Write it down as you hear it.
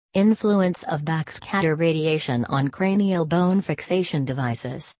Influence of backscatter radiation on cranial bone fixation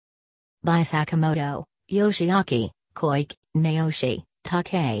devices. By Sakamoto, Yoshiaki, Koike, Naoyoshi,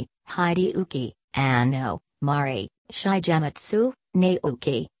 Takei, Hideyuki, Ohno, Mari, Shigematsu,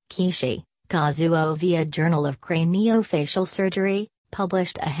 Naoyuki, Kishi, Kazuo via Journal of Craniofacial Surgery,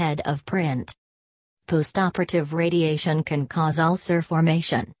 published ahead of print. Postoperative radiation can cause ulcer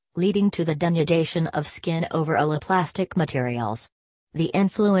formation, leading to the denudation of skin over alloplastic materials. The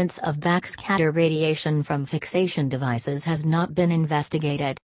influence of backscatter radiation from fixation devices has not been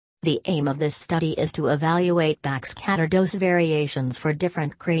investigated. The aim of this study is to evaluate backscatter dose variations for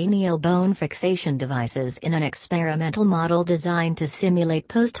different cranial bone fixation devices in an experimental model designed to simulate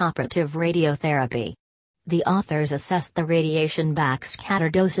postoperative radiotherapy. The authors assessed the radiation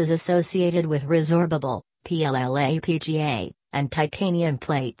backscatter doses associated with resorbable, PLLA-PGA, and titanium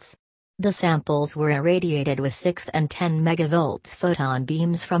plates. The samples were irradiated with 6 and 10 MeV photon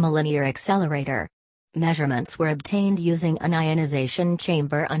beams from a linear accelerator. Measurements were obtained using an ionization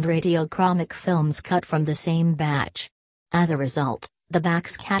chamber and radiochromic films cut from the same batch. As a result, the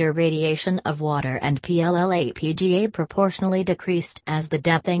backscatter radiation of water and PLLA-PGA proportionally decreased as the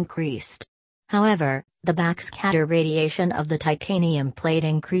depth increased. However, the backscatter radiation of the titanium plate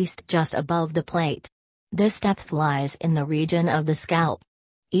increased just above the plate. This depth lies in the region of the scalp.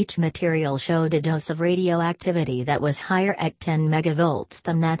 Each material showed a dose of radioactivity that was higher at 10 MeV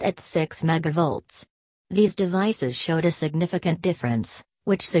than that at 6 MeV. These devices showed a significant difference,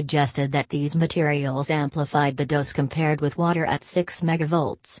 which suggested that these materials amplified the dose compared with water at 6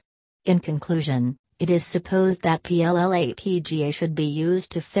 MeV. In conclusion, it is supposed that PLLA-PGA should be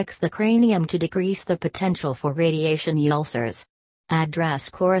used to fix the cranium to decrease the potential for radiation ulcers. Address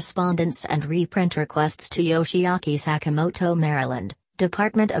correspondence and reprint requests to Yoshiaki, Sakamoto, Maryland,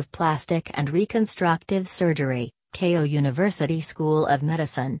 Department of Plastic and Reconstructive Surgery, Keio University School of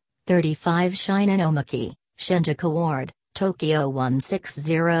Medicine, 35 Shinano-maki, Shinjuku Ward, Tokyo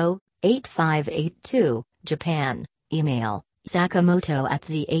 160-8582, Japan. Email,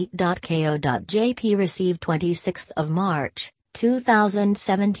 sakamoto@z8.ko.jp. Received 26 March,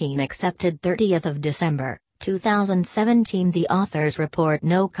 2017. Accepted 30 December, 2017. The authors report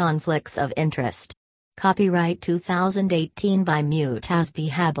no conflicts of interest. Copyright 2018 by Mutasby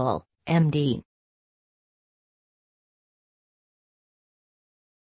Habel, MD.